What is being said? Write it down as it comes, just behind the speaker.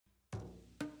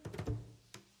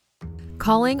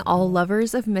Calling all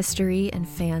lovers of mystery and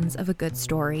fans of a good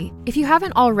story. If you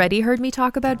haven't already heard me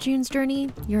talk about June's Journey,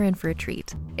 you're in for a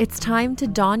treat. It's time to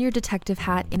don your detective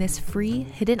hat in this free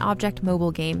hidden object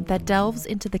mobile game that delves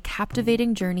into the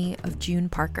captivating journey of June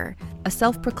Parker, a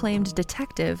self-proclaimed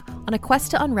detective on a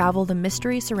quest to unravel the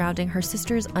mystery surrounding her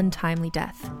sister's untimely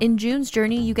death. In June's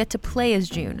Journey, you get to play as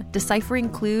June, deciphering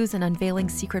clues and unveiling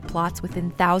secret plots within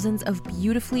thousands of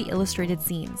beautifully illustrated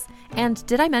scenes. And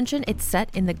did I mention it's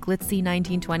set in the glitzy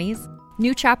 1920s?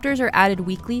 New chapters are added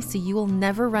weekly, so you will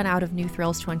never run out of new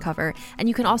thrills to uncover, and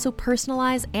you can also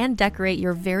personalize and decorate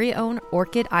your very own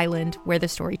Orchid Island where the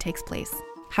story takes place.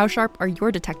 How sharp are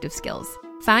your detective skills?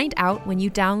 Find out when you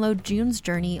download June's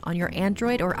Journey on your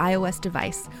Android or iOS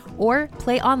device, or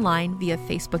play online via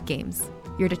Facebook Games.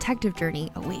 Your detective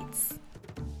journey awaits.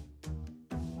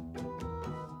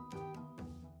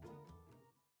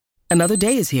 Another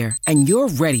day is here, and you're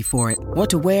ready for it.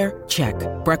 What to wear? Check.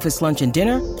 Breakfast, lunch, and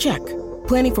dinner? Check.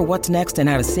 Planning for what's next and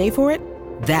how to save for it?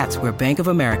 That's where Bank of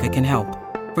America can help.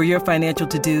 For your financial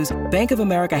to-dos, Bank of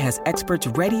America has experts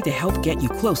ready to help get you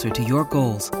closer to your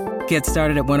goals. Get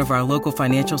started at one of our local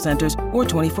financial centers or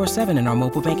 24/7 in our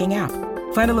mobile banking app.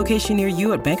 Find a location near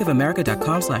you at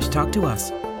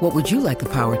bankofamerica.com/talktous. What would you like the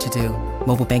power to do?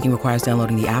 Mobile banking requires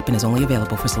downloading the app and is only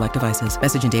available for select devices.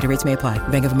 Message and data rates may apply.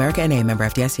 Bank of America N.A., member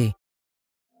FDIC.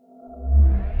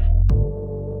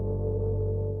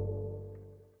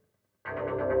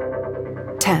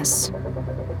 Tess.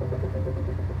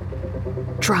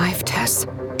 Drive, Tess.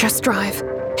 Just drive.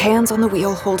 Hands on the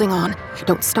wheel, holding on.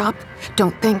 Don't stop.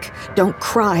 Don't think. Don't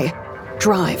cry.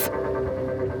 Drive.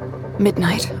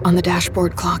 Midnight on the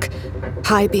dashboard clock.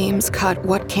 High beams cut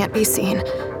what can't be seen.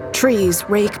 Trees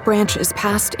rake branches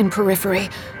past in periphery.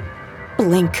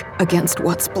 Blink against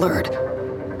what's blurred.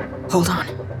 Hold on.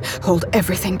 Hold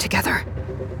everything together.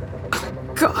 Oh,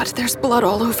 God, there's blood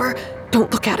all over.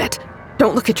 Don't look at it.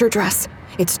 Don't look at your dress.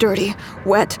 It's dirty,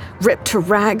 wet, ripped to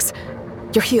rags.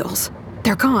 Your heels.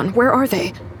 They're gone. Where are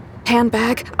they?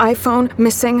 Handbag, iPhone,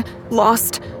 missing,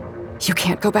 lost. You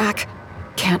can't go back.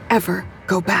 Can't ever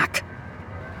go back.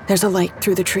 There's a light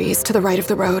through the trees to the right of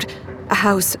the road. A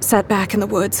house set back in the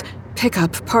woods.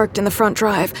 Pickup parked in the front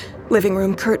drive. Living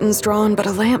room curtains drawn, but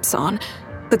a lamp's on.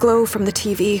 The glow from the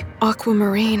TV,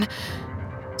 aquamarine.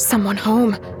 Someone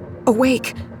home.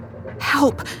 Awake.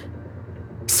 Help.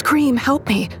 Scream, help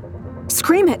me.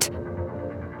 Scream it.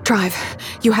 Drive.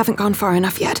 You haven't gone far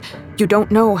enough yet. You don't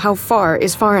know how far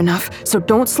is far enough, so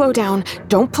don't slow down,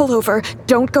 don't pull over,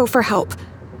 don't go for help.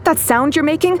 That sound you're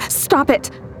making, stop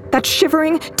it. That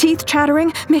shivering, teeth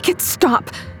chattering, make it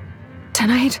stop.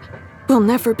 Tonight will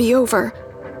never be over.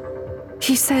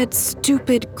 He said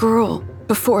stupid girl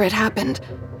before it happened.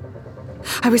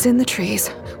 I was in the trees,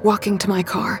 walking to my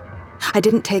car. I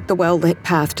didn't take the well-lit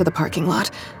path to the parking lot.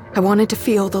 I wanted to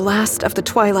feel the last of the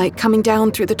twilight coming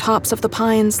down through the tops of the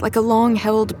pines like a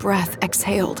long-held breath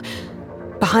exhaled.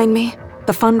 Behind me,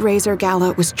 the fundraiser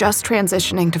gala was just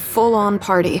transitioning to full-on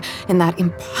party in that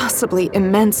impossibly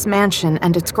immense mansion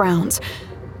and its grounds.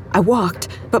 I walked,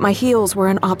 but my heels were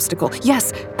an obstacle.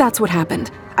 Yes, that's what happened.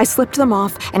 I slipped them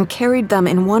off and carried them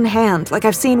in one hand like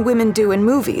I've seen women do in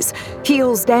movies,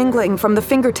 heels dangling from the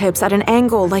fingertips at an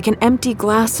angle like an empty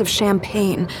glass of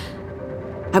champagne.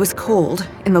 I was cold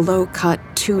in the low-cut,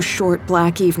 too-short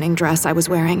black evening dress I was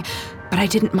wearing, but I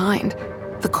didn't mind.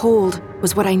 The cold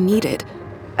was what I needed.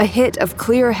 A hit of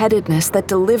clear-headedness that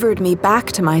delivered me back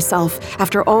to myself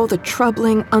after all the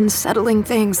troubling, unsettling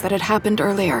things that had happened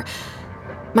earlier.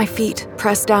 My feet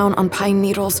pressed down on pine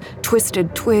needles,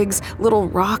 twisted twigs, little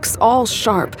rocks, all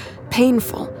sharp,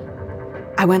 painful.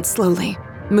 I went slowly,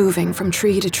 moving from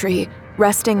tree to tree,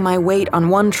 resting my weight on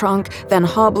one trunk, then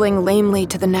hobbling lamely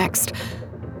to the next.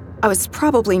 I was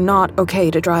probably not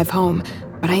okay to drive home,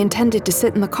 but I intended to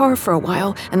sit in the car for a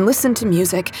while and listen to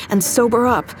music and sober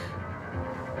up.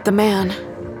 The man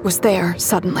was there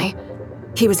suddenly.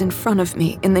 He was in front of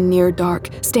me in the near dark,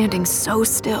 standing so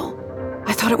still.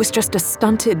 I thought it was just a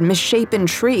stunted, misshapen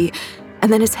tree,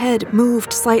 and then his head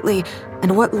moved slightly,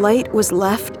 and what light was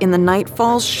left in the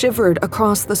nightfall shivered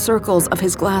across the circles of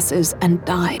his glasses and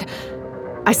died.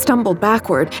 I stumbled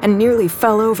backward and nearly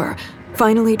fell over,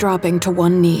 finally dropping to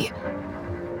one knee.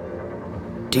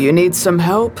 "Do you need some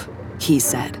help?" he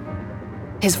said.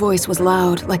 His voice was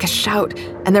loud, like a shout,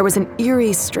 and there was an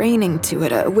eerie straining to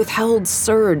it, a withheld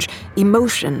surge,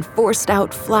 emotion forced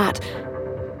out flat.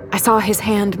 I saw his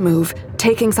hand move,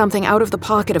 taking something out of the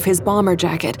pocket of his bomber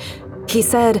jacket. He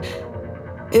said,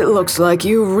 "It looks like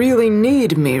you really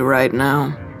need me right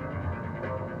now."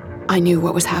 I knew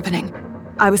what was happening.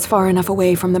 I was far enough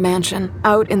away from the mansion,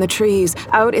 out in the trees,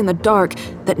 out in the dark,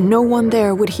 that no one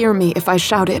there would hear me if I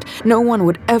shouted. No one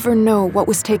would ever know what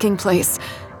was taking place.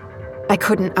 I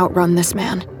couldn't outrun this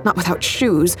man, not without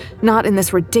shoes, not in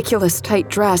this ridiculous tight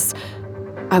dress.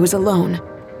 I was alone,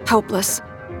 helpless.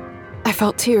 I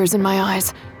felt tears in my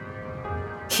eyes.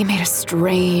 He made a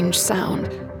strange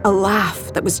sound, a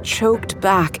laugh that was choked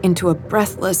back into a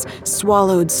breathless,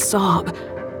 swallowed sob.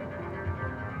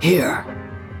 Here,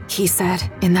 he said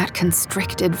in that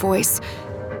constricted voice.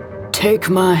 take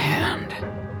my hand.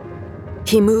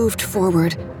 He moved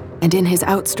forward, and in his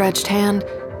outstretched hand,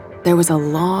 there was a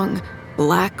long,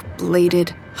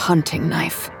 black-bladed hunting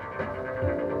knife.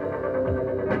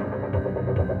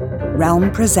 Realm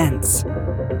presents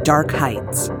Dark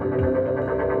Heights,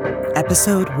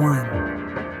 Episode 1.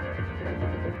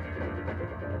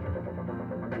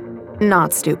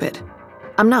 Not stupid.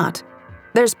 I'm not.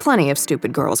 There's plenty of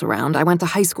stupid girls around. I went to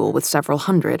high school with several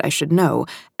hundred, I should know,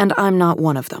 and I'm not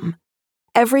one of them.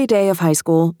 Every day of high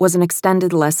school was an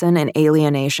extended lesson in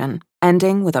alienation,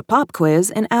 ending with a pop quiz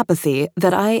in apathy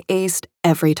that I aced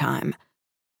every time.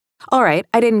 All right,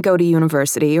 I didn't go to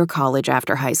university or college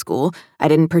after high school. I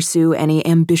didn't pursue any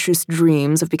ambitious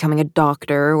dreams of becoming a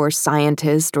doctor or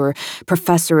scientist or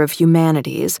professor of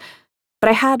humanities. But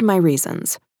I had my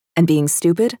reasons, and being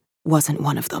stupid wasn't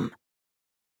one of them.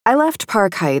 I left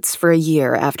Park Heights for a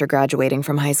year after graduating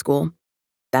from high school.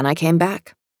 Then I came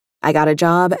back. I got a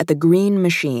job at the Green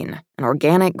Machine, an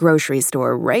organic grocery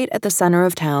store right at the center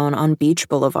of town on Beach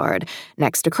Boulevard,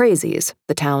 next to Crazy's,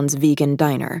 the town's vegan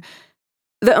diner.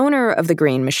 The owner of the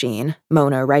Green Machine,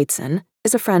 Mona Wrightson,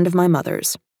 is a friend of my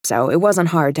mother's, so it wasn't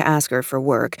hard to ask her for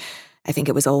work. I think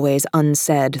it was always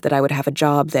unsaid that I would have a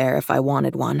job there if I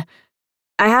wanted one.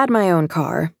 I had my own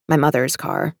car, my mother's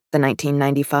car, the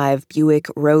 1995 Buick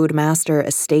Roadmaster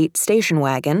Estate station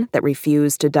wagon that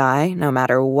refused to die no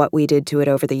matter what we did to it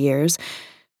over the years.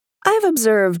 I've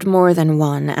observed more than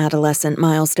one adolescent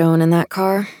milestone in that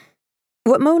car.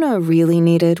 What Mona really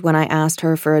needed when I asked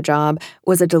her for a job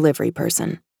was a delivery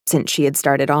person, since she had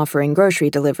started offering grocery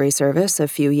delivery service a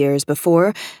few years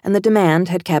before, and the demand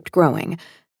had kept growing.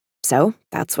 So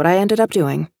that's what I ended up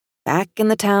doing, back in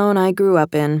the town I grew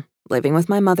up in, living with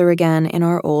my mother again in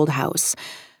our old house.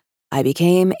 I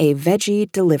became a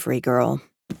veggie delivery girl.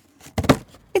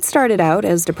 It started out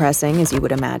as depressing as you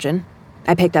would imagine.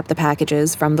 I picked up the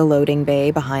packages from the loading bay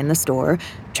behind the store,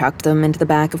 chucked them into the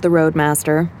back of the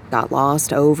Roadmaster, got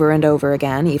lost over and over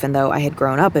again even though I had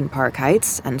grown up in Park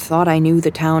Heights and thought I knew the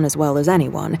town as well as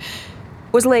anyone,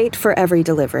 was late for every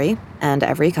delivery, and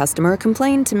every customer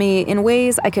complained to me in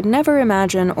ways I could never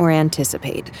imagine or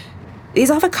anticipate. These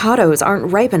avocados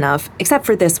aren't ripe enough, except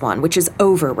for this one, which is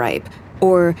overripe.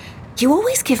 Or, you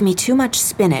always give me too much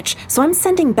spinach, so I'm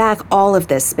sending back all of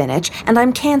this spinach, and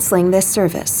I'm canceling this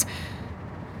service.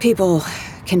 People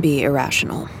can be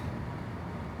irrational.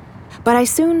 But I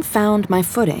soon found my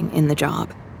footing in the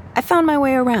job. I found my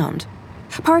way around.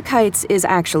 Park Heights is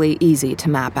actually easy to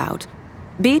map out.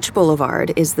 Beach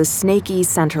Boulevard is the snaky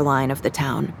centerline of the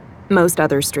town. Most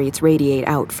other streets radiate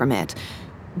out from it.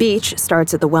 Beach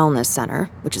starts at the Wellness Center,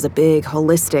 which is a big,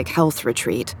 holistic health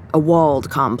retreat, a walled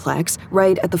complex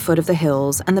right at the foot of the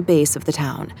hills and the base of the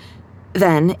town.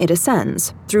 Then it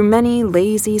ascends, through many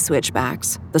lazy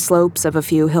switchbacks, the slopes of a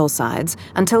few hillsides,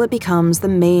 until it becomes the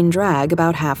main drag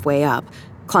about halfway up,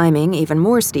 climbing even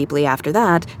more steeply after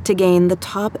that to gain the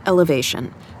top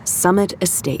elevation, Summit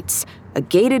Estates, a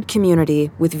gated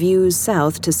community with views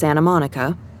south to Santa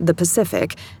Monica, the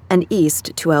Pacific, and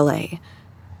east to LA.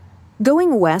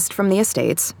 Going west from the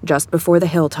estates, just before the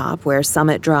hilltop where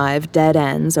Summit Drive dead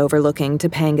ends overlooking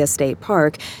Topanga State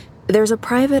Park, there's a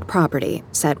private property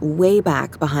set way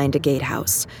back behind a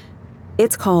gatehouse.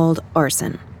 It's called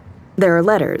Arson. There are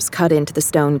letters cut into the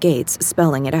stone gates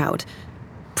spelling it out.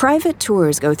 Private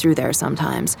tours go through there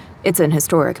sometimes. It's an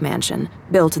historic mansion,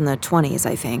 built in the 20s,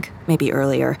 I think, maybe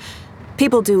earlier.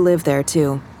 People do live there,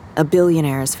 too. A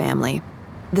billionaire's family.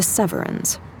 The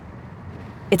Severins.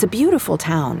 It's a beautiful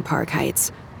town, Park Heights.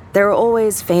 There are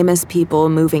always famous people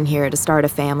moving here to start a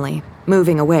family,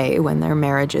 moving away when their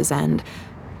marriages end.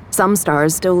 Some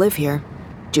stars still live here.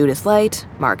 Judith Light,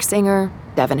 Mark Singer,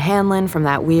 Devin Hanlon from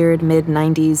that weird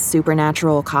mid-90s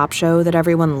supernatural cop show that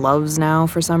everyone loves now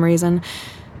for some reason.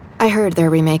 I heard they're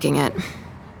remaking it.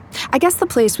 I guess the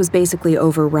place was basically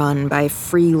overrun by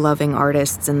free-loving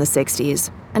artists in the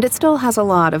 60s, and it still has a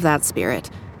lot of that spirit.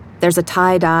 There's a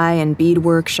tie-dye and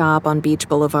beadwork shop on Beach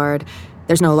Boulevard.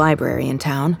 There's no library in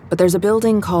town, but there's a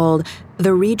building called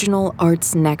the Regional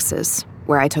Arts Nexus,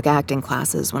 where I took acting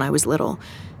classes when I was little.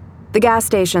 The gas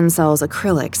station sells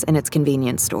acrylics in its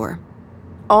convenience store.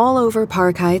 All over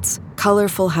Park Heights,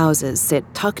 colorful houses sit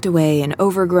tucked away in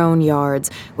overgrown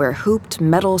yards where hooped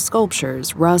metal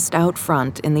sculptures rust out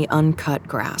front in the uncut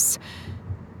grass.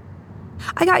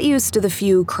 I got used to the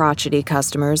few crotchety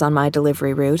customers on my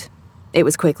delivery route. It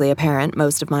was quickly apparent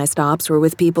most of my stops were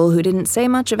with people who didn't say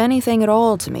much of anything at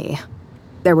all to me.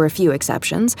 There were a few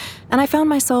exceptions, and I found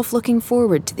myself looking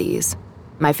forward to these,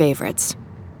 my favorites.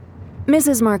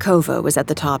 Mrs. Markova was at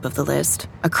the top of the list,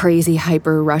 a crazy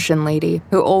hyper-Russian lady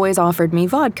who always offered me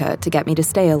vodka to get me to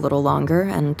stay a little longer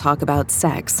and talk about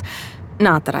sex.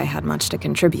 Not that I had much to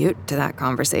contribute to that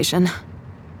conversation.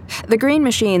 The Green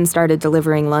Machine started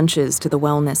delivering lunches to the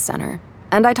wellness center,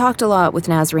 and I talked a lot with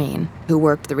Nazreen, who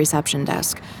worked the reception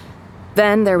desk.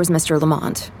 Then there was Mr.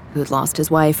 Lamont, who'd lost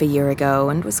his wife a year ago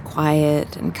and was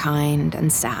quiet and kind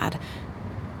and sad.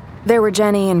 There were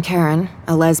Jenny and Karen,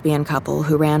 a lesbian couple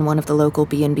who ran one of the local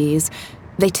B&Bs.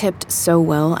 They tipped so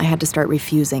well I had to start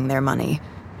refusing their money.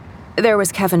 There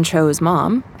was Kevin Cho's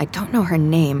mom. I don't know her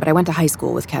name, but I went to high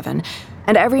school with Kevin.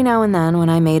 And every now and then when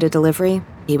I made a delivery,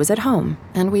 he was at home,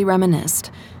 and we reminisced.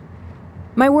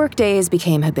 My work days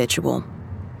became habitual.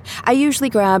 I usually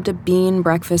grabbed a bean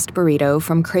breakfast burrito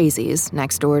from Crazy's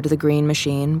next door to the Green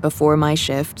Machine before my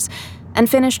shifts, and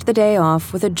finished the day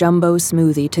off with a jumbo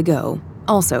smoothie to go,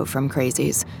 also from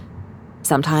Crazy's.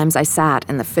 Sometimes I sat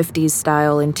in the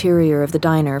 50s-style interior of the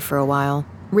diner for a while,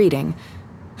 reading.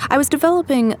 I was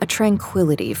developing a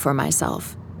tranquility for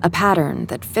myself, a pattern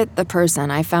that fit the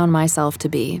person I found myself to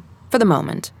be, for the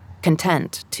moment,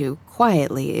 content to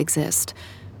quietly exist.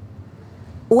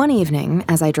 One evening,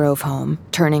 as I drove home,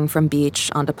 turning from Beach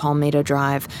onto Palmeda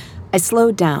Drive, I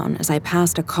slowed down as I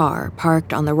passed a car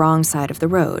parked on the wrong side of the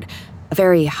road, a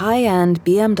very high-end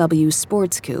BMW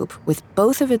sports coupe with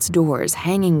both of its doors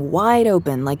hanging wide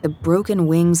open like the broken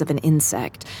wings of an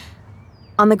insect.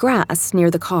 On the grass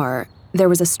near the car, there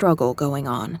was a struggle going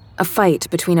on, a fight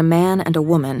between a man and a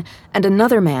woman, and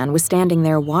another man was standing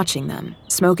there watching them,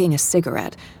 smoking a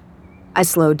cigarette. I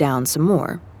slowed down some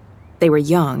more. They were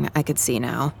young, I could see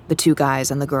now, the two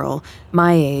guys and the girl,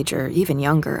 my age or even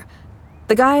younger.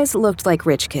 The guys looked like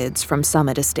rich kids from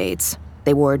Summit Estates.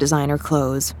 They wore designer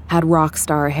clothes, had rock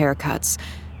star haircuts.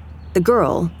 The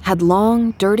girl had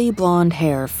long, dirty blonde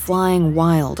hair flying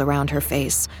wild around her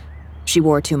face. She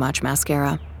wore too much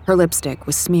mascara. Her lipstick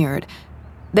was smeared.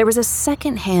 There was a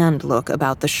second-hand look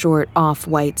about the short,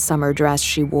 off-white summer dress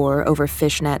she wore over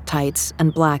fishnet tights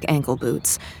and black ankle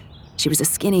boots. She was a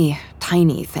skinny,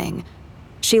 tiny thing.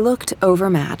 She looked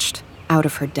overmatched, out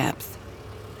of her depth.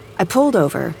 I pulled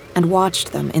over and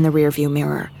watched them in the rearview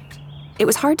mirror. It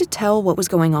was hard to tell what was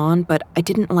going on, but I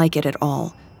didn't like it at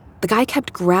all. The guy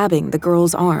kept grabbing the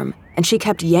girl's arm, and she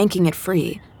kept yanking it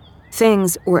free.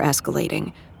 Things were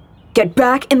escalating. "Get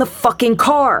back in the fucking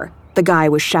car!" the guy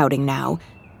was shouting now.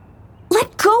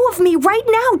 "Let go of me right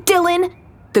now, Dylan!"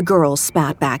 the girl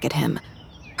spat back at him.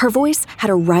 Her voice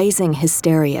had a rising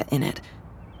hysteria in it.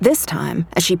 This time,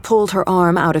 as she pulled her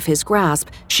arm out of his grasp,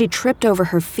 she tripped over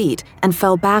her feet and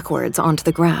fell backwards onto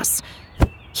the grass.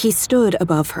 He stood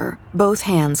above her, both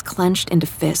hands clenched into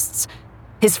fists.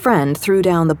 His friend threw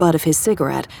down the butt of his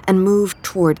cigarette and moved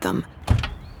toward them.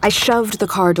 I shoved the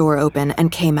car door open and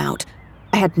came out.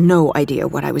 I had no idea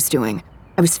what I was doing.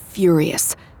 I was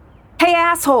furious. "Hey,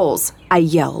 assholes!" I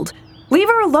yelled. "Leave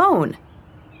her alone!"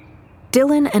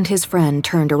 Dylan and his friend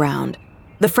turned around.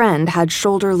 The friend had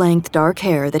shoulder-length dark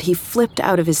hair that he flipped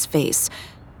out of his face.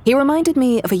 He reminded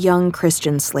me of a young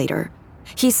Christian Slater.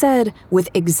 He said, with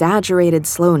exaggerated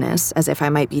slowness, as if I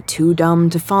might be too dumb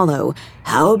to follow,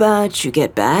 "How about you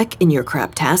get back in your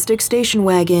craptastic station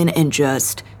wagon and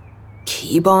just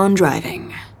keep on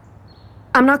driving?"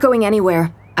 "I'm not going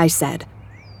anywhere," I said.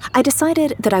 I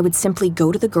decided that I would simply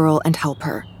go to the girl and help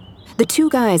her. The two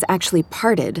guys actually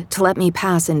parted to let me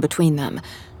pass in between them.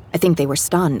 I think they were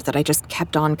stunned that I just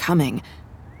kept on coming.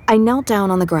 I knelt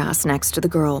down on the grass next to the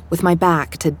girl, with my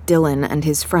back to Dylan and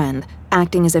his friend,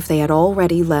 acting as if they had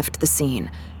already left the scene.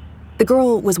 The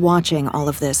girl was watching all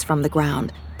of this from the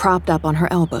ground, propped up on her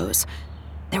elbows.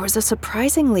 There was a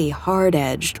surprisingly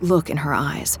hard-edged look in her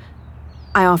eyes.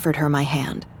 I offered her my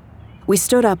hand. We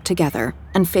stood up together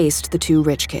and faced the two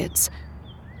rich kids.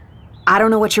 "I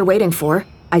don't know what you're waiting for,"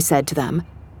 I said to them.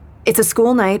 "It's a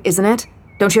school night, isn't it?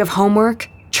 Don't you have homework,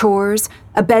 chores,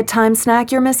 a bedtime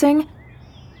snack you're missing?"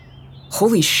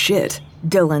 "Holy shit,"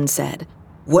 Dylan said.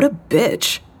 "What a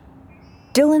bitch."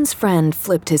 Dylan's friend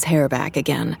flipped his hair back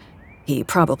again. He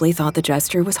probably thought the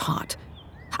gesture was hot.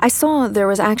 I saw there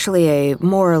was actually a,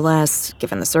 more or less,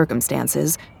 given the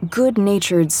circumstances,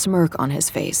 good-natured smirk on his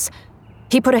face.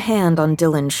 He put a hand on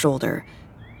Dylan's shoulder.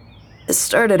 "It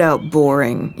started out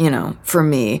boring, for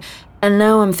me. And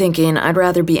now I'm thinking I'd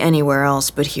rather be anywhere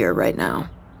else but here right now.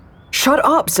 Shut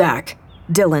up, Zach,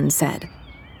 Dylan said.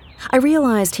 I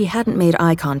realized he hadn't made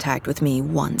eye contact with me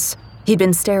once. He'd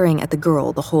been staring at the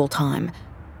girl the whole time.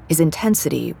 His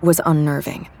intensity was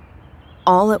unnerving.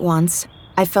 All at once,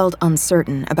 I felt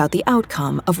uncertain about the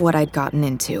outcome of what I'd gotten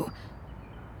into.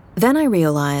 Then I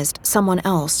realized someone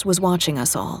else was watching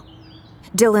us all.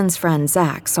 Dylan's friend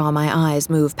Zach saw my eyes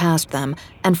move past them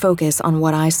and focus on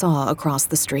what I saw across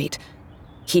the street.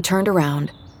 He turned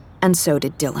around, and so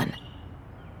did Dylan.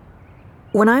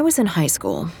 When I was in high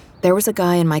school, there was a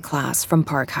guy in my class from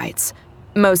Park Heights.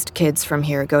 Most kids from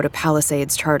here go to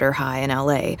Palisades Charter High in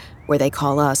LA, where they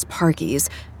call us Parkies,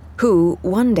 who,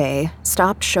 one day,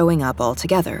 stopped showing up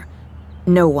altogether.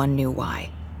 No one knew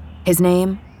why. His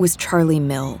name was Charlie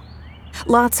Mill.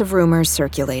 Lots of rumors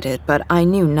circulated, but I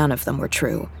knew none of them were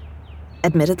true.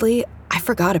 Admittedly, I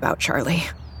forgot about Charlie,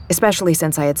 especially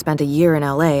since I had spent a year in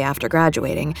LA after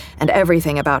graduating, and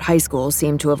everything about high school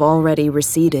seemed to have already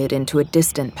receded into a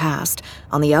distant past,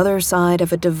 on the other side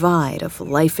of a divide of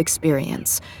life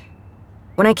experience.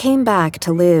 When I came back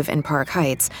to live in Park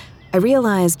Heights, I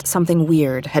realized something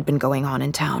weird had been going on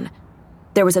in town.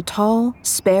 There was a tall,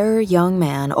 spare young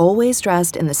man always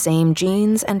dressed in the same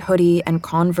jeans and hoodie and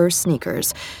Converse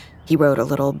sneakers. He rode a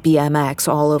little BMX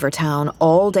all over town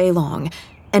all day long,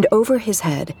 and over his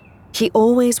head, he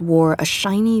always wore a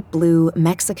shiny blue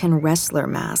Mexican wrestler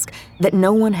mask that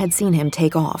no one had seen him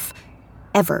take off,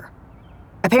 ever.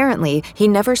 Apparently, he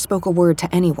never spoke a word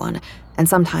to anyone, and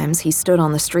sometimes he stood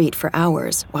on the street for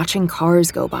hours, watching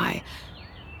cars go by.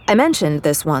 I mentioned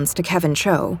this once to Kevin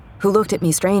Cho, who looked at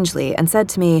me strangely and said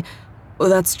to me, "Oh,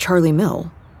 that's Charlie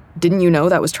Mill. Didn't you know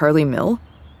that was Charlie Mill?"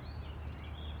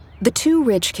 The two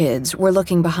rich kids were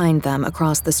looking behind them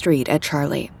across the street at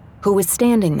Charlie, who was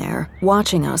standing there,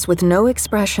 watching us with no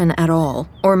expression at all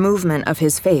or movement of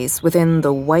his face within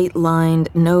the white-lined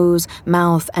nose,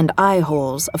 mouth, and eye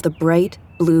holes of the bright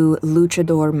blue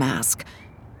luchador mask.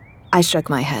 I shook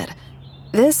my head.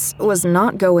 This was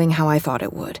not going how I thought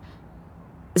it would.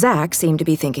 Zach seemed to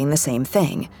be thinking the same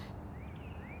thing.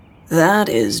 "That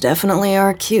is definitely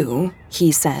our cue,"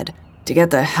 he said, "to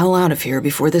get the hell out of here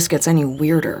before this gets any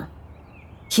weirder."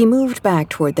 He moved back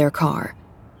toward their car.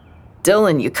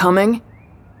 "Dylan, you coming?"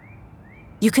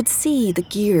 You could see the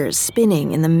gears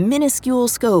spinning in the minuscule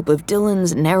scope of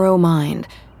Dylan's narrow mind.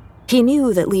 He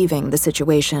knew that leaving the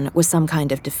situation was some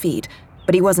kind of defeat,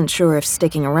 but he wasn't sure if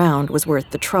sticking around was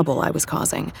worth the trouble I was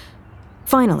causing.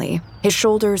 Finally, his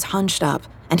shoulders hunched up,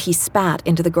 and he spat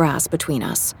into the grass between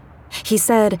us. He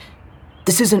said,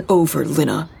 "This isn't over,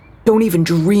 Lina. Don't even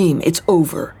dream it's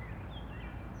over."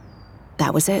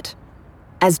 That was it.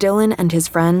 As Dylan and his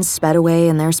friends sped away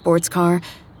in their sports car,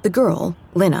 the girl,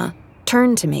 Lina,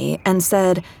 turned to me and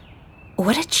said,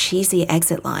 "What a cheesy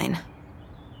exit line."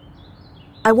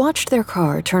 I watched their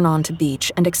car turn onto Beach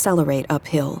and accelerate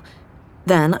uphill.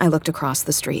 Then I looked across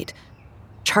the street.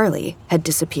 Charlie had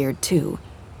disappeared too.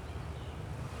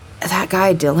 "That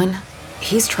guy, Dylan,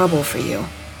 he's trouble for you,"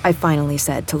 I finally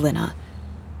said to Lina.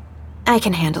 "I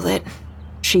can handle it,"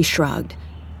 she shrugged.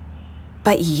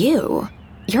 "But you're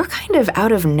kind of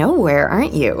out of nowhere,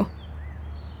 aren't you?"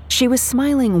 She was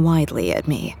smiling widely at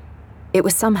me. It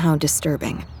was somehow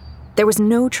disturbing. There was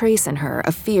no trace in her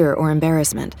of fear or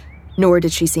embarrassment, nor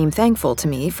did she seem thankful to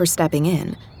me for stepping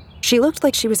in. She looked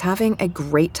like she was having a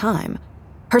great time.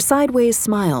 Her sideways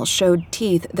smile showed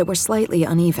teeth that were slightly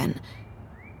uneven.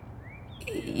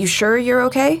 "You sure you're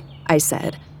okay?" I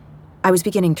said. I was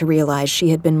beginning to realize she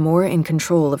had been more in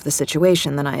control of the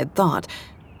situation than I had thought,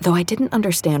 though I didn't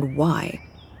understand why.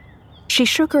 She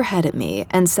shook her head at me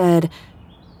and said,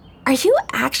 "Are you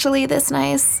actually this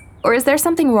nice, or is there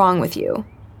something wrong with you?"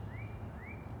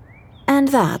 And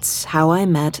that's how I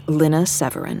met Lina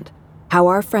Severand, how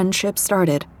our friendship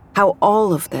started, how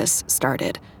all of this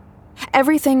started.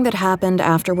 Everything that happened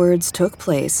afterwards took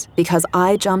place because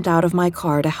I jumped out of my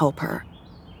car to help her.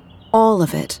 All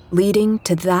of it leading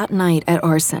to that night at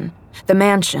Arson, the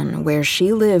mansion where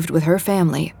she lived with her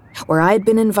family, where I'd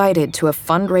been invited to a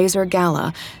fundraiser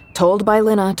gala, told by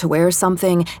Lina to wear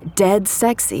something dead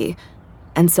sexy,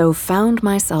 and so found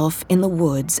myself in the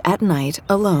woods at night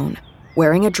alone,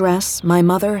 wearing a dress my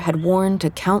mother had worn to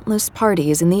countless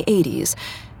parties in the 80s,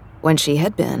 when she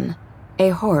had been a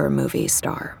horror movie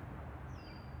star.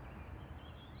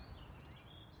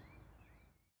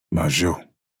 Major.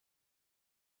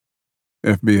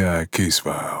 FBI case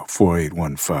file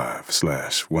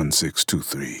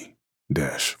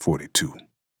 4815/1623-42.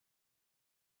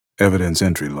 Evidence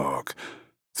entry log.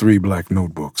 3 black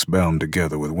notebooks bound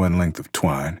together with one length of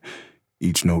twine,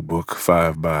 each notebook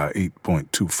 5 by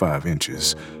 8.25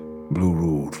 inches,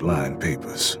 blue-ruled lined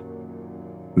papers,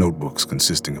 notebooks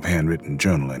consisting of handwritten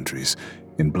journal entries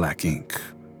in black ink.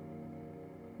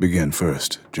 Begin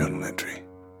first journal entry.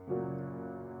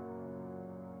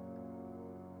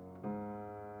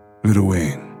 Little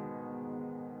Wayne,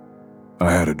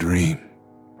 I had a dream.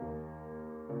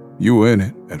 You were in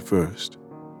it at first.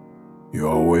 You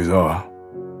always are,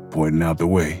 pointing out the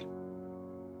way.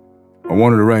 I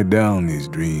wanted to write down these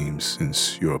dreams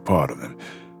since you're a part of them.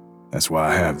 That's why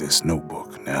I have this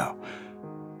notebook now.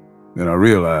 Then I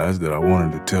realized that I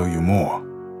wanted to tell you more.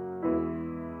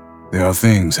 There are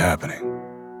things happening,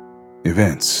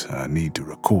 events I need to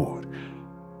record.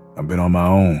 I've been on my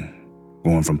own,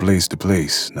 going from place to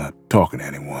place, not talking to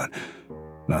anyone,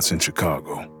 not since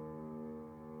Chicago.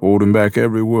 Holding back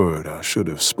every word I should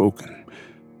have spoken.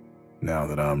 Now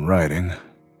that I'm writing,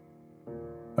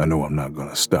 I know I'm not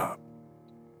gonna stop.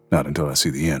 Not until I see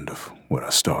the end of what I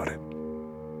started.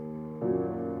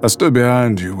 I stood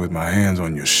behind you with my hands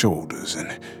on your shoulders,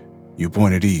 and you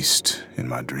pointed east in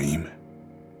my dream,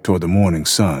 toward the morning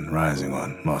sun rising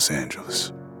on Los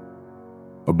Angeles.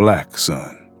 A black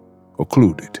sun,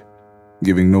 occluded,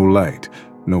 giving no light,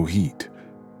 no heat,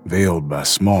 veiled by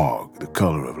smog, the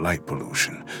color of light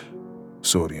pollution,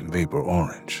 sodium vapor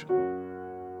orange.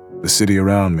 The city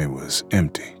around me was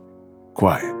empty,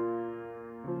 quiet.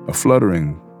 A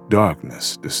fluttering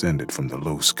darkness descended from the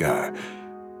low sky,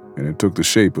 and it took the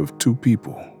shape of two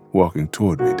people walking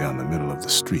toward me down the middle of the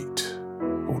street,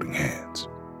 holding hands.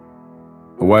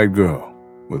 A white girl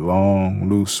with long,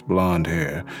 loose blonde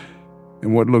hair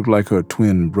and what looked like her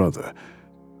twin brother.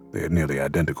 They had nearly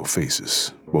identical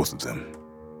faces, both of them.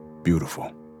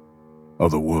 Beautiful,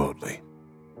 otherworldly,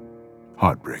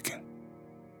 heartbreaking.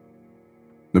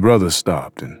 The brother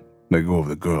stopped and let go of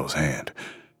the girl's hand.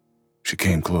 She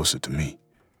came closer to me,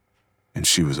 and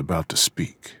she was about to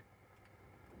speak.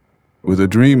 With a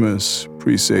dreamer's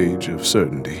presage of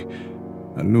certainty,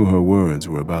 I knew her words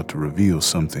were about to reveal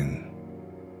something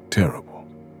terrible.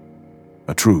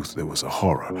 A truth that was a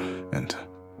horror, and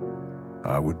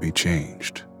I would be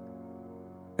changed.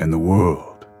 And the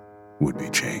world would be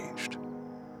changed.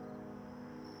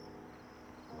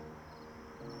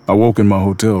 I woke in my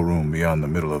hotel room beyond the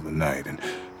middle of the night and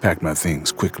packed my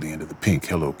things quickly into the pink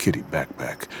Hello Kitty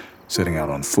backpack, setting out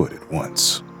on foot at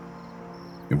once.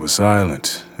 It was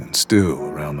silent and still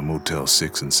around the Motel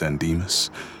 6 in San Dimas,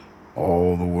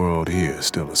 all the world here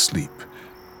still asleep.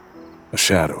 A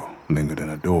shadow lingered in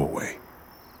a doorway.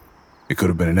 It could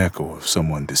have been an echo of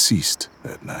someone deceased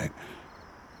that night.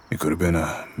 It could have been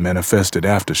a manifested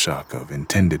aftershock of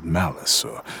intended malice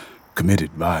or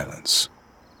committed violence.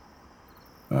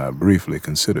 I briefly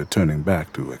considered turning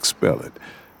back to expel it,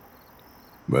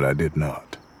 but I did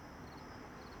not.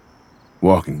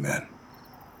 Walking then,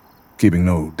 keeping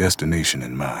no destination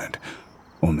in mind,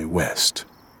 only west,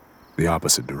 the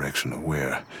opposite direction of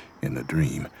where, in the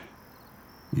dream,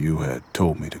 you had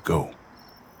told me to go.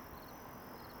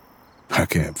 I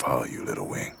can't follow you, Little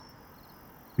Wing.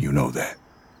 You know that.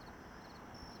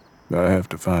 I have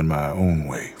to find my own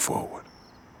way forward.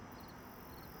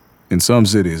 In some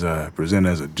cities, I present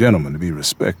as a gentleman to be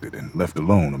respected and left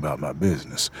alone about my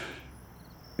business.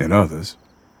 In others,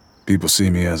 people see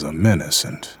me as a menace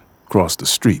and cross the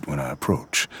street when I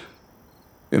approach.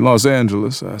 In Los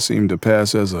Angeles, I seem to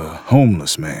pass as a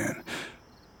homeless man,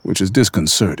 which is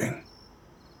disconcerting.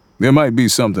 There might be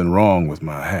something wrong with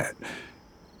my hat.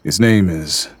 Its name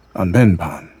is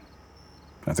Anpenpan.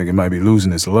 I think it might be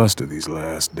losing its luster these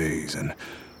last days, and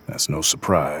that's no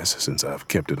surprise since I've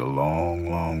kept it a long,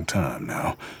 long time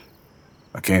now.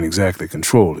 I can't exactly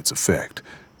control its effect.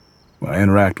 When I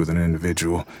interact with an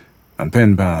individual,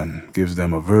 Anpenpan gives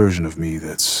them a version of me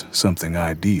that's something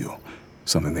ideal,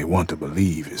 something they want to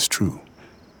believe is true.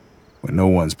 When no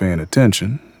one's paying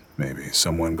attention, maybe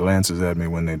someone glances at me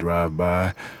when they drive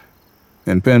by,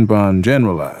 Anpenpan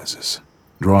generalizes,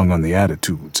 drawing on the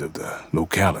attitudes of the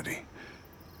locality.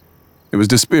 It was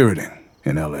dispiriting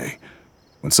in L.A.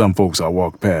 when some folks I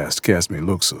walked past cast me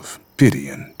looks of pity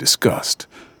and disgust.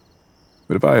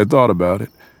 But if I had thought about it,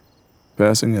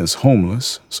 passing as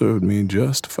homeless served me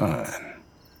just fine.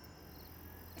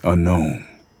 Unknown,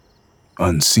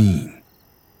 unseen,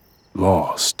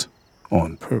 lost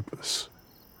on purpose.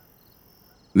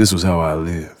 This was how I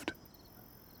lived.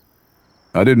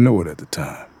 I didn't know it at the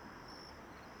time,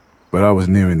 but I was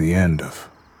nearing the end of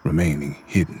remaining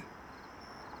hidden.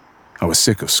 I was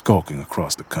sick of skulking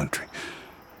across the country.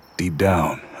 Deep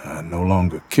down, I no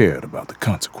longer cared about the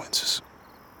consequences.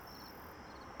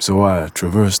 So I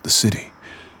traversed the city,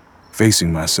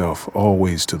 facing myself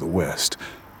always to the west,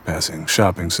 passing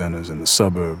shopping centers in the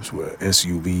suburbs where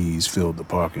SUVs filled the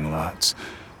parking lots,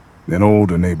 Then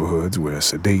older neighborhoods where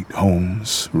sedate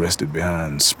homes rested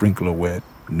behind sprinkler-wet,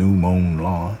 new-mown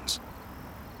lawns.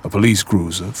 A police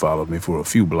cruiser followed me for a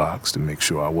few blocks to make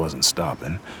sure I wasn't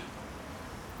stopping.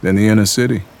 Then the inner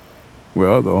city,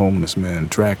 where other homeless men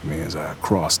tracked me as I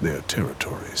crossed their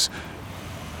territories.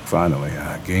 Finally,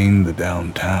 I gained the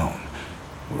downtown,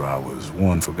 where I was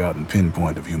one forgotten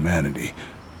pinpoint of humanity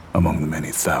among the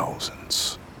many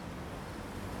thousands.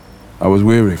 I was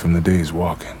weary from the day's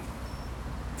walking,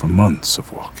 from months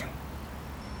of walking.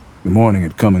 The morning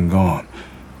had come and gone,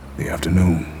 the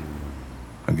afternoon.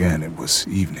 Again, it was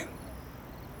evening.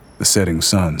 The setting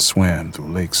sun swam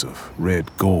through lakes of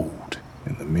red gold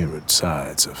in the mirrored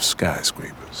sides of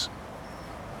skyscrapers.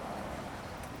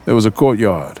 There was a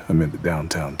courtyard amid the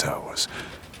downtown towers.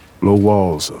 Low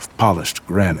walls of polished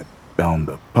granite bound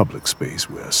a public space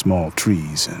where small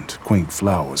trees and quaint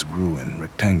flowers grew in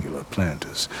rectangular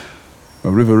planters. A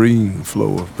riverine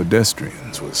flow of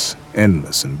pedestrians was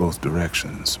endless in both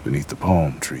directions beneath the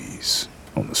palm trees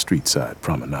on the street-side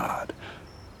promenade.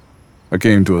 I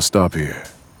came to a stop here.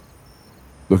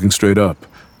 Looking straight up,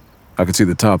 I could see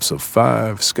the tops of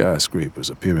 5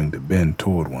 skyscrapers appearing to bend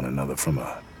toward one another from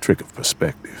a trick of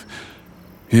perspective.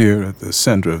 Here, at the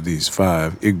center of these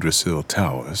 5 Yggdrasil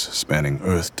towers, spanning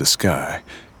earth to sky,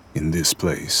 in this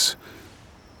place,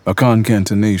 a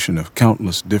concatenation of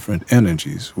countless different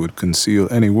energies would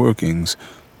conceal any workings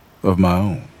of my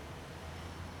own.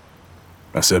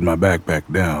 I set my backpack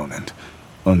down and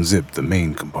unzipped the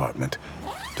main compartment,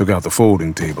 took out the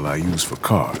folding table I used for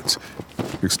cards,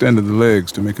 extended the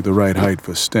legs to make it the right height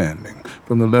for standing.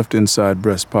 From the left inside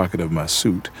breast pocket of my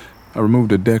suit, I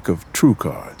removed a deck of true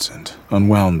cards and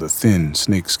unwound the thin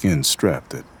snakeskin strap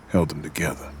that held them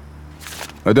together.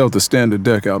 I dealt the standard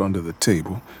deck out onto the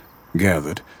table,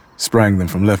 gathered, sprang them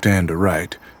from left hand to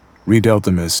right, redealt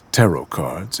them as tarot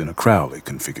cards in a Crowley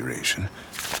configuration.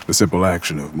 The simple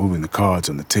action of moving the cards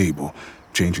on the table,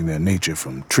 changing their nature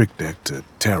from trick deck to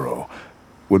tarot,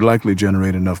 would likely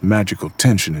generate enough magical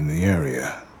tension in the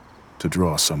area to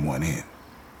draw someone in.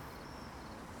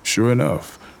 Sure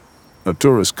enough, a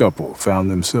tourist couple found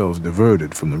themselves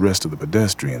diverted from the rest of the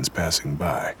pedestrians passing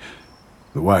by,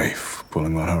 the wife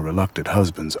pulling on her reluctant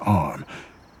husband's arm.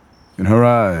 In her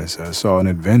eyes, I saw an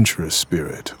adventurous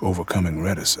spirit overcoming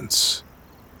reticence.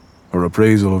 Her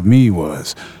appraisal of me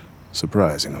was,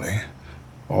 surprisingly,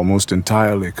 almost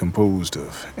entirely composed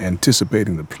of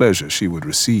anticipating the pleasure she would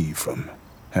receive from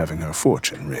having her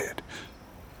fortune read.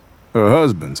 Her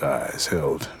husband's eyes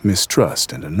held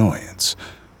mistrust and annoyance,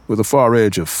 with a far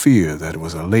edge of fear that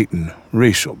was a latent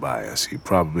racial bias he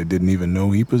probably didn't even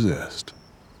know he possessed.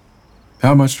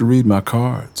 "How much to read my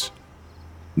cards?"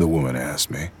 the woman asked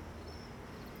me.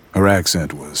 Her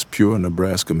accent was pure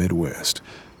Nebraska Midwest.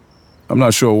 I'm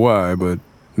not sure why, but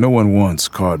no one wants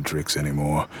card tricks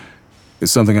anymore.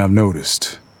 It's something I've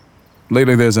noticed.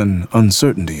 Lately there's an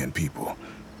uncertainty in people,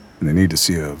 and they need to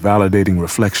see a validating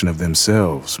reflection of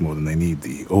themselves more than they need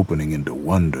the opening into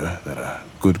wonder that a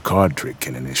good card trick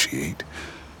can initiate.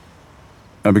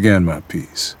 I began my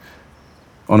piece.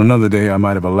 On another day, I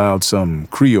might have allowed some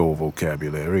Creole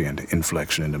vocabulary and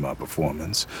inflection into my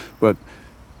performance, but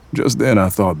just then I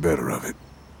thought better of it.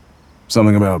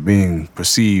 Something about being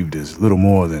perceived as little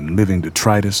more than living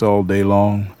detritus all day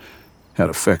long had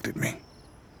affected me,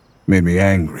 made me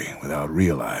angry without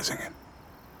realizing it.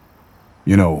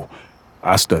 You know,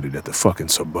 I studied at the fucking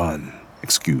Sorbonne,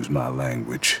 excuse my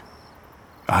language.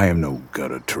 I am no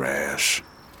gutter trash.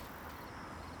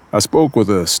 I spoke with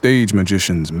a stage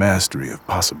magician's mastery of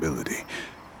possibility.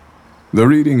 The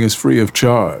reading is free of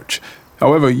charge.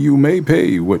 However, you may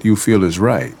pay what you feel is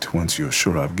right once you're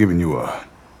sure I've given you a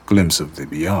glimpse of the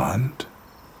beyond.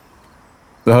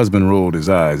 The husband rolled his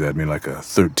eyes at me like a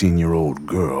 13-year-old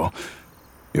girl,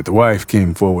 yet the wife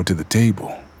came forward to the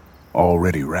table,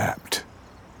 already wrapped.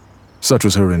 Such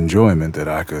was her enjoyment that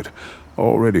I could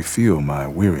already feel my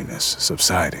weariness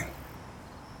subsiding.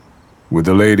 Would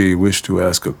the lady wish to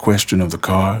ask a question of the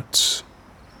cards?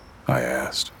 I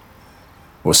asked.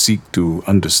 Or seek to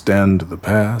understand the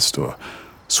past, or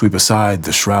sweep aside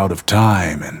the shroud of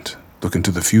time and look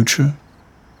into the future?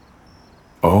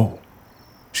 "Oh,"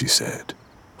 she said.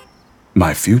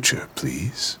 "My future,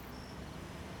 please."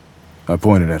 I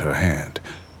pointed at her hand,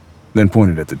 then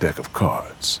pointed at the deck of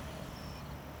cards.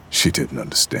 She didn't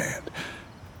understand.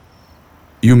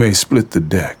 "You may split the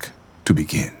deck to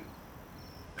begin,"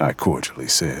 I cordially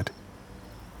said.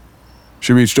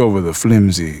 She reached over the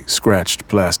flimsy, scratched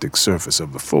plastic surface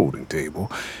of the folding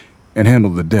table and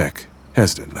handled the deck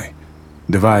hesitantly,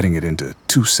 dividing it into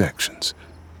 2 sections.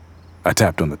 I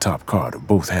tapped on the top card of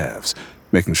both halves,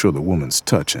 making sure the woman's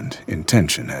touch and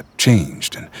intention had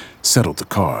changed and settled the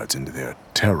cards into their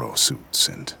tarot suits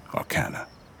and arcana.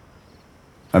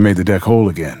 I made the deck whole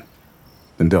again,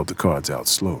 then dealt the cards out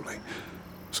slowly,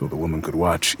 so the woman could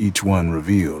watch each one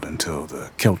revealed until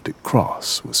the Celtic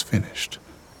cross was finished.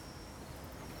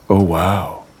 "Oh,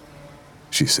 wow,"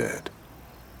 she said.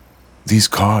 "These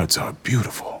cards are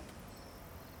beautiful."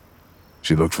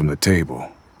 She looked from the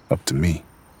table up to me.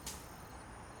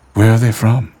 "Where are they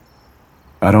from?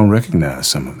 I don't recognize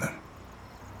some of them."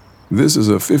 "This is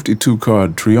a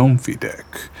 52-card Triumphi deck.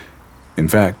 In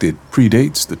fact, it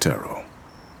predates the tarot,"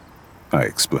 I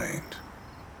explained.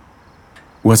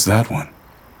 "What's that one?"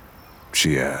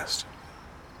 she asked,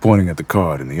 pointing at the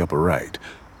card in the upper right,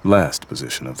 last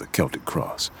position of the Celtic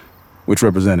cross, which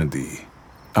represented the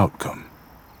outcome.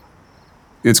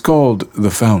 "It's called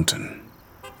the Fountain,"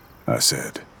 I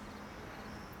said.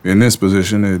 "In this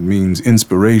position, it means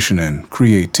inspiration and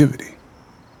creativity."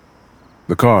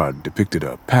 The card depicted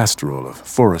a pastoral of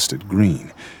forested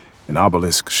green. An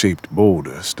obelisk-shaped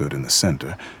boulder stood in the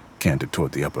center, canted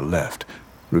toward the upper left,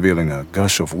 revealing a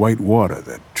gush of white water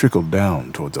that trickled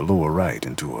down toward the lower right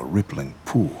into a rippling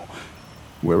pool,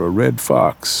 where a red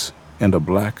fox and a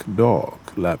black dog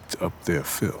lapped up their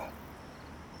fill.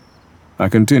 I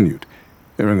continued,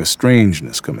 hearing a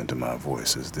strangeness come into my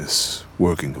voice as this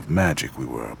working of magic we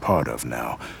were a part of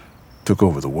now took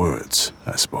over the words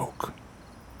I spoke.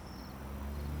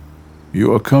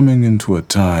 "You are coming into a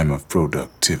time of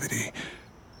productivity.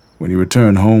 When you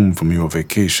return home from your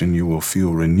vacation, you will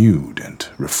feel renewed and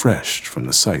refreshed from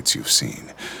the sights you've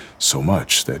seen, so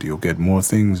much that you'll get more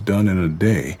things done in a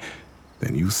day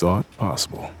than you thought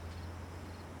possible."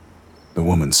 The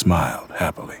woman smiled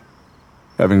happily,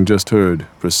 having just heard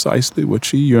precisely what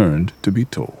she yearned to be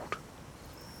told.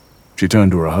 She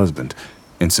turned to her husband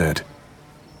and said,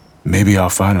 "Maybe I'll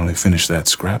finally finish that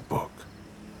scrapbook."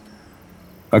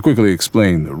 I quickly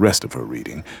explained the rest of her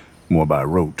reading, more by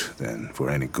rote than for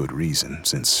any good reason,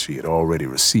 since she had already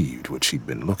received what she'd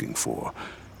been looking for,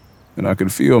 and I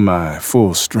could feel my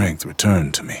full strength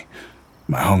return to me,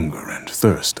 my hunger and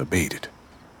thirst abated.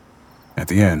 At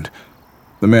the end,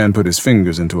 the man put his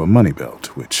fingers into a money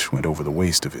belt, which went over the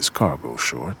waist of his cargo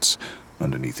shorts,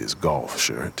 underneath his golf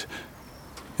shirt,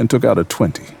 and took out a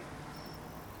 20.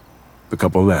 The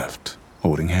couple left,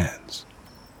 holding hands.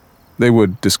 They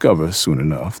would discover soon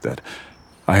enough that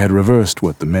I had reversed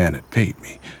what the man had paid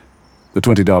me. The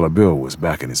 $20 bill was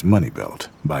back in his money belt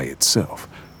by itself,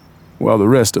 while the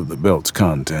rest of the belt's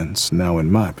contents, now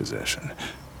in my possession,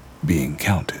 being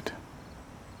counted.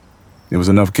 It was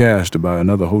enough cash to buy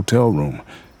another hotel room,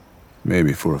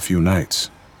 maybe for a few nights.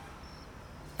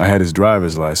 I had his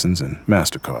driver's license and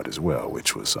MasterCard as well,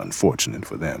 which was unfortunate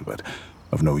for them, but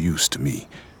of no use to me.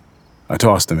 I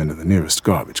tossed them into the nearest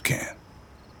garbage can.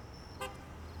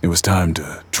 It was time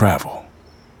to travel.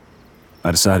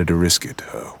 I decided to risk it,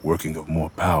 a working of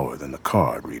more power than the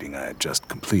card reading I had just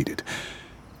completed.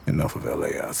 Enough of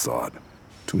LA, I thought.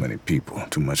 Too many people,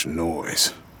 too much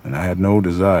noise, and I had no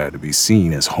desire to be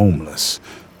seen as homeless,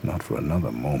 not for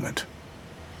another moment.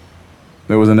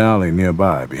 There was an alley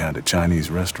nearby behind a Chinese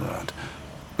restaurant.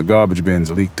 The garbage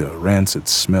bins leaked a rancid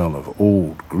smell of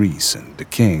old grease and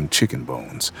decaying chicken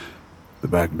bones. The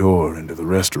back door into the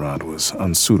restaurant was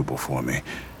unsuitable for me.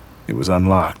 It was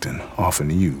unlocked and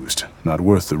often used, not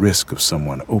worth the risk of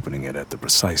someone opening it at the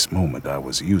precise moment I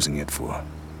was using it for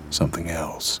something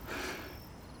else.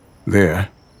 There,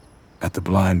 at the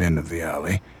blind end of the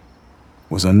alley,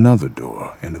 was another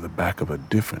door into the back of a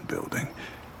different building,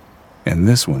 and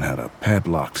this one had a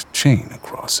padlocked chain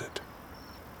across it.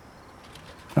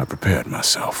 I prepared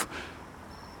myself.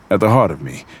 At the heart of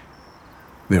me,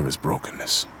 there is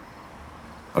brokenness.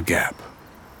 A gap.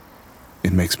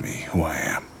 It makes me who I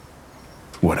am.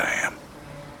 What I am.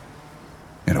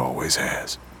 It always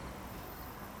has.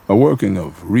 A working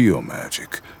of real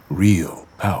magic, real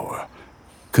power,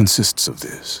 consists of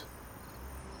this.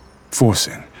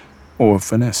 Forcing, or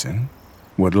finessing,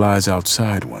 what lies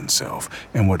outside oneself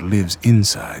and what lives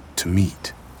inside to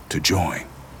meet, to join,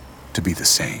 to be the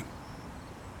same.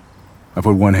 I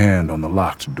put one hand on the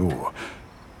locked door.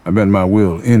 I bent my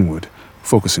will inward,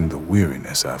 focusing the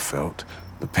weariness I felt,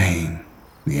 the pain,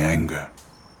 the anger,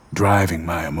 driving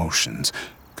my emotions,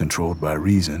 controlled by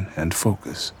reason and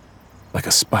focus, like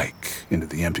a spike into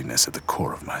the emptiness at the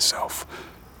core of myself,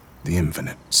 the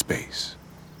infinite space.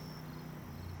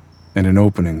 And an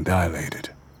opening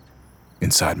dilated,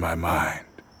 inside my mind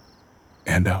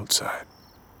and outside,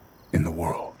 in the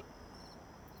world.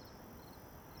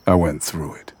 I went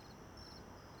through it.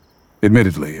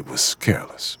 Admittedly, it was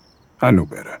careless. I knew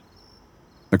better.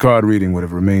 The card reading would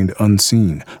have remained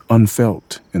unseen,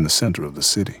 unfelt in the center of the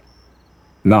city.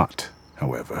 Not,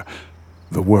 however,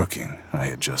 the working I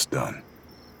had just done.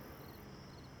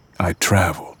 I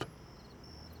traveled.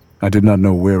 I did not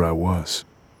know where I was.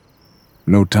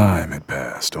 No time had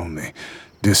passed, only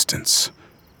distance.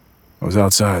 I was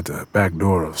outside the back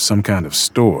door of some kind of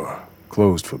store,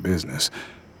 closed for business.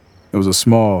 There was a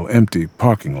small, empty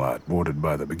parking lot bordered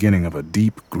by the beginning of a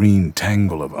deep green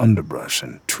tangle of underbrush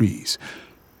and trees.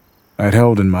 I had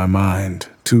held in my mind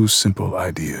two simple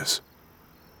ideas.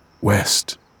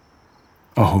 West,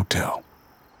 a hotel.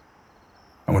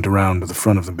 I went around to the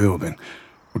front of the building,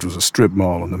 which was a strip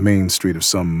mall on the main street of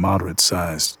some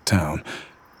moderate-sized town.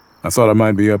 I thought I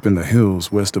might be up in the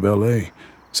hills west of L.A.,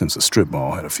 since the strip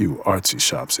mall had a few artsy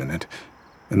shops in it,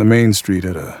 and the main street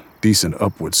had a decent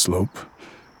upward slope.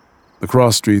 The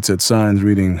cross streets had signs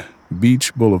reading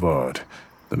Beach Boulevard,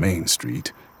 the main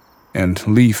street, and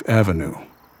Leaf Avenue,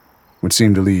 which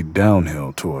seemed to lead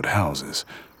downhill toward houses.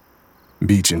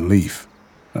 Beach and Leaf,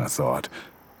 I thought,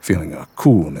 feeling a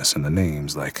coolness in the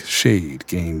names like shade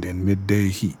gained in midday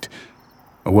heat,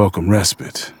 a welcome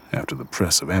respite after the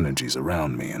press of energies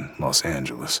around me in Los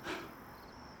Angeles.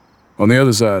 On the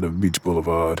other side of Beach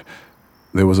Boulevard,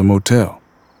 there was a motel.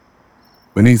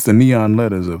 Beneath the neon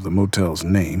letters of the motel's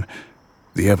name,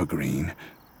 the Evergreen,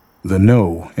 the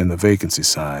no in the vacancy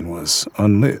sign was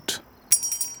unlit.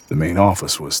 The main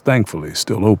office was thankfully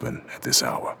still open at this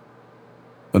hour.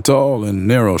 A tall and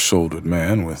narrow-shouldered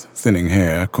man with thinning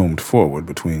hair combed forward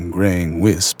between graying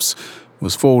wisps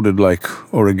was folded like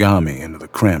origami into the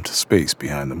cramped space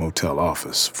behind the motel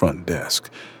office front desk.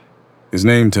 His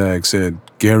name tag said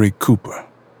Gary Cooper.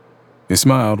 He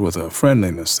smiled with a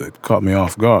friendliness that caught me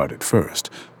off guard at first.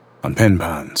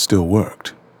 Unpenpan still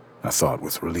worked, I thought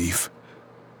with relief.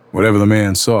 Whatever the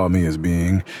man saw me as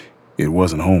being, it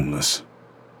wasn't homeless.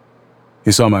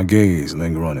 He saw my gaze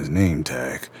linger on his name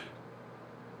tag.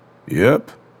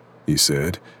 "Yep," he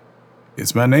said.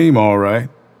 "It's my name, all right."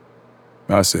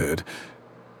 I said,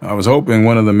 "I was hoping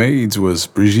one of the maids was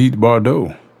Brigitte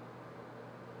Bardot."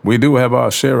 "We do have our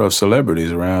share of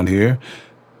celebrities around here,"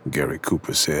 Gary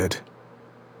Cooper said.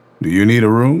 "Do you need a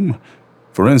room?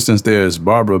 For instance, there's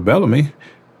Barbara Bellamy.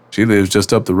 She lives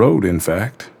just up the road, in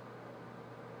fact."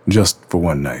 "Just for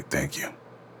one night, thank you,"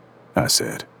 I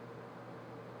said.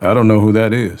 "I don't know who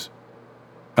that is."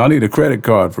 "I'll need a credit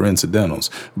card for incidentals.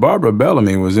 Barbara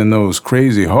Bellamy was in those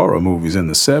crazy horror movies in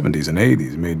the 70s and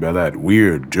 80s made by that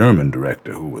weird German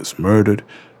director who was murdered."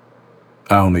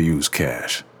 "I only use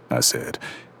cash," I said.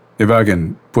 "If I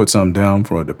can put some down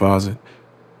for a deposit."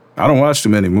 "I don't watch too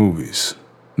many movies.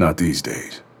 Not these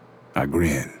days." I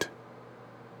grinned.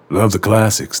 "Love the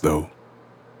classics, though."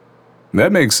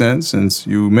 "That makes sense, since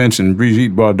you mentioned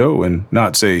Brigitte Bardot and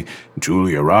not, say,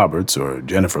 Julia Roberts or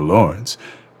Jennifer Lawrence.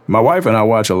 My wife and I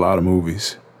watch a lot of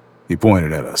movies." He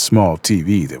pointed at a small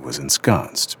TV that was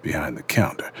ensconced behind the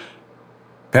counter.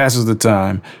 "Passes the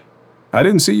time. I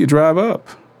didn't see you drive up,"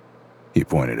 he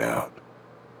pointed out.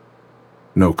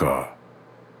 "No car."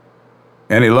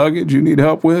 "Any luggage you need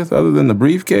help with other than the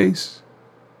briefcase?"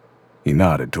 He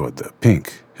nodded toward the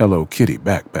pink Hello Kitty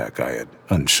backpack I had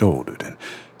unshouldered and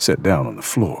sat down on the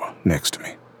floor next to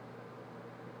me.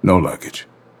 "No luggage."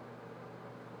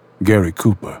 Gary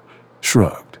Cooper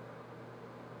shrugged.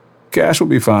 "Cash will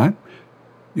be fine.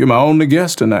 You're my only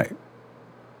guest tonight."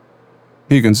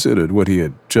 He considered what he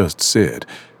had just said.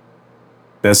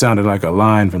 That sounded like a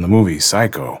line from the movie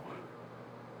Psycho.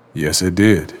 "Yes, it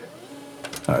did,"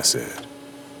 I said.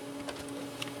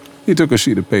 He took a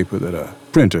sheet of paper that a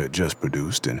printer had just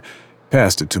produced and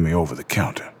passed it to me over the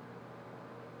counter.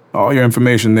 "All your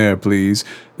information there, please.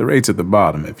 The rate's at the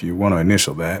bottom if you want to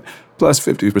initial that, plus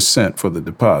 50% for the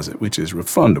deposit, which is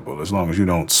refundable as long as you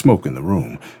don't smoke in the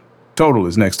room. Total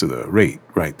is next to the rate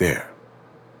right there."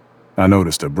 I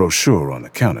noticed a brochure on the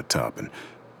countertop and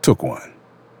took one,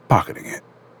 pocketing it.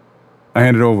 I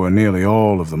handed over nearly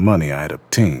all of the money I had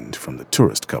obtained from the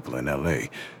tourist couple in L.A.,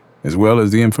 as well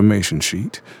as the information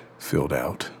sheet, filled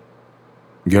out.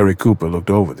 Gary Cooper looked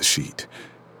over the sheet.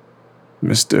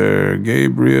 "Mr.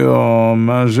 Gabriel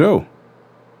Majot,"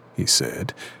 he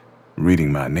said,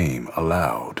 reading my name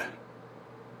aloud.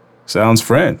 "Sounds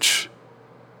French."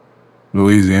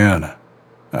 "Louisiana,"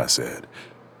 I said.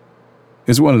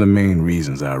 It's one of the main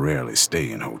reasons I rarely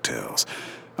stay in hotels.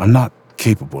 I'm not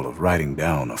capable of writing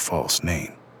down a false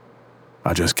name.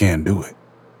 I just can't do it.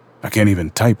 I can't even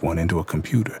type one into a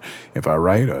computer. If I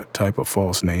write or type a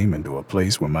false name into a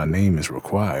place where my name is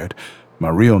required, my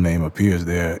real name appears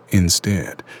there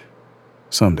instead.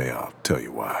 Someday I'll tell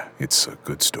you why. It's a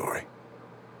good story.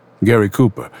 Gary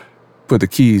Cooper put the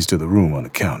keys to the room on the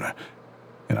counter,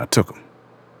 and I took them.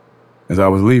 As I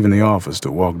was leaving the office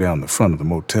to walk down the front of the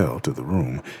motel to the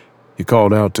room, he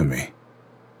called out to me,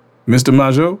 "Mr.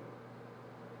 Majot?"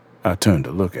 I turned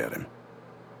to look at him.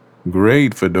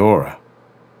 "Great fedora,"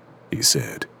 he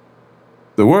said.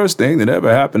 "The worst thing that ever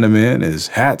happened to men is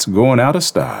hats going out of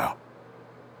style."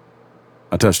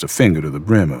 I touched a finger to the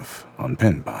brim of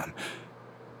Onpenpan.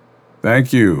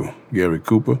 "Thank you, Gary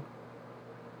Cooper.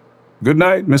 Good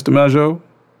night, Mr. Majot."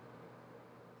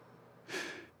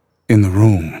 In the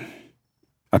room,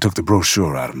 I took the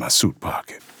brochure out of my suit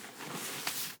pocket.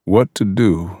 What to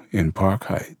do in Park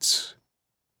Heights.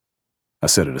 I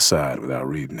set it aside without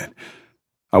reading it.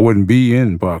 I wouldn't be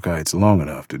in Park Heights long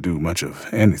enough to do much of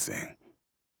anything.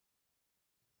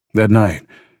 That night,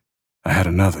 I had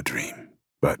another dream,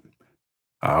 but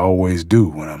I always do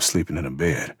when I'm sleeping in a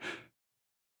bed.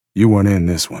 You weren't in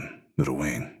this one, Little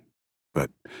Wing, but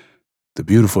the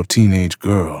beautiful teenage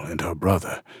girl and her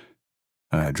brother,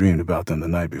 I had dreamed about them the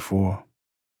night before,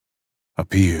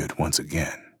 appeared once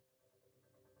again.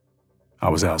 I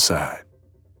was outside.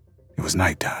 It was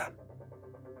nighttime.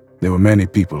 There were many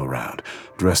people around,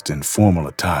 dressed in formal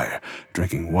attire,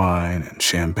 drinking wine and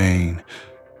champagne.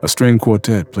 A string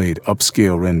quartet played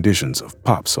upscale renditions of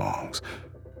pop songs.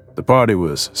 The party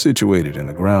was situated in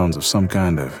the grounds of some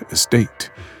kind of estate.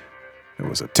 There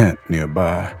was a tent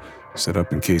nearby, set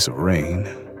up in case of rain,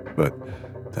 but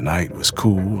the night was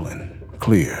cool and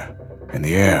clear, and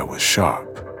the air was sharp,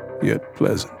 yet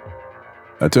pleasant.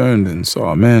 I turned and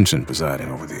saw a mansion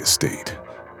presiding over the estate,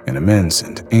 an immense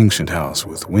and ancient house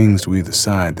with wings to either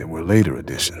side that were later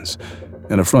additions,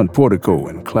 and a front portico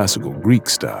in classical Greek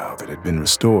style that had been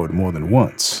restored more than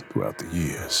once throughout the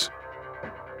years.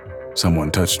 Someone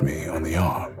touched me on the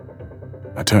arm.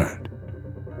 I turned.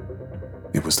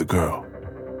 It was the girl.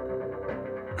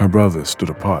 Her brother stood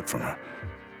apart from her,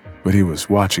 but he was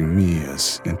watching me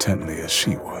as intently as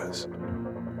she was.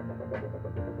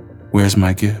 "Where's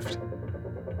my gift?"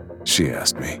 she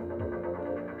asked me.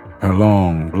 Her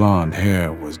long, blonde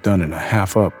hair was done in a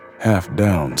half-up,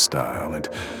 half-down style, and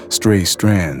stray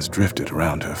strands drifted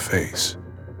around her face.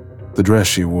 The dress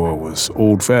she wore was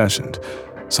old-fashioned,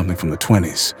 something from the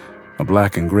 20s, a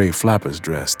black and gray flapper's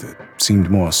dress that seemed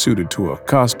more suited to a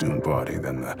costume party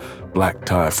than the black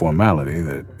tie formality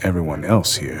that everyone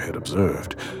else here had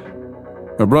observed.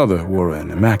 Her brother wore an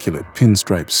immaculate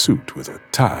pinstripe suit with a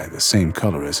tie the same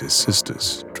color as his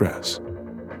sister's dress.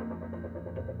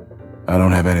 "I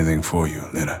don't have anything for you,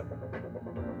 Lena,"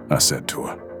 I said to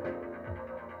her.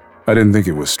 I didn't think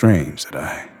it was strange that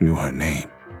I knew her name.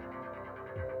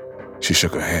 She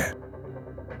shook her head.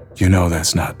 "You know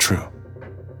that's not true."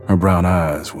 Her brown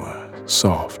eyes were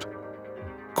soft,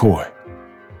 coy.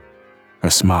 Her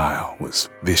smile was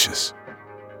vicious.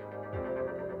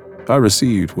 I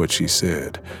received what she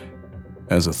said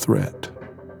as a threat.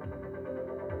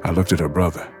 I looked at her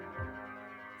brother.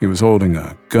 He was holding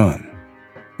a gun,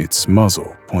 its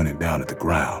muzzle pointed down at the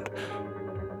ground.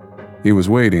 He was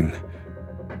waiting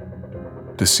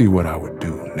to see what I would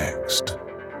do next.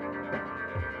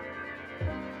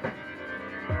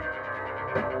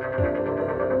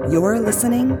 You're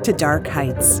listening to Dark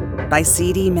Heights by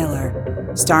C.D. Miller,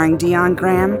 starring Dion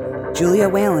Graham, Julia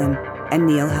Whalen, and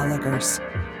Neil Helligers.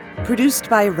 Produced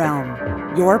by Realm,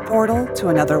 your portal to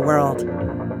another world.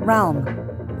 Realm,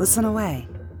 listen away.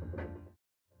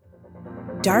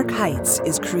 Dark Heights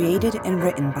is created and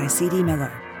written by C.D.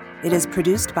 Miller. It is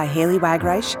produced by Haley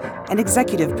Wagreich and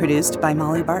executive produced by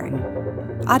Molly Barton.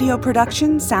 Audio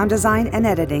production, sound design, and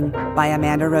editing by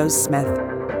Amanda Rose Smith.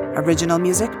 Original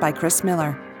music by Chris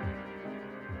Miller.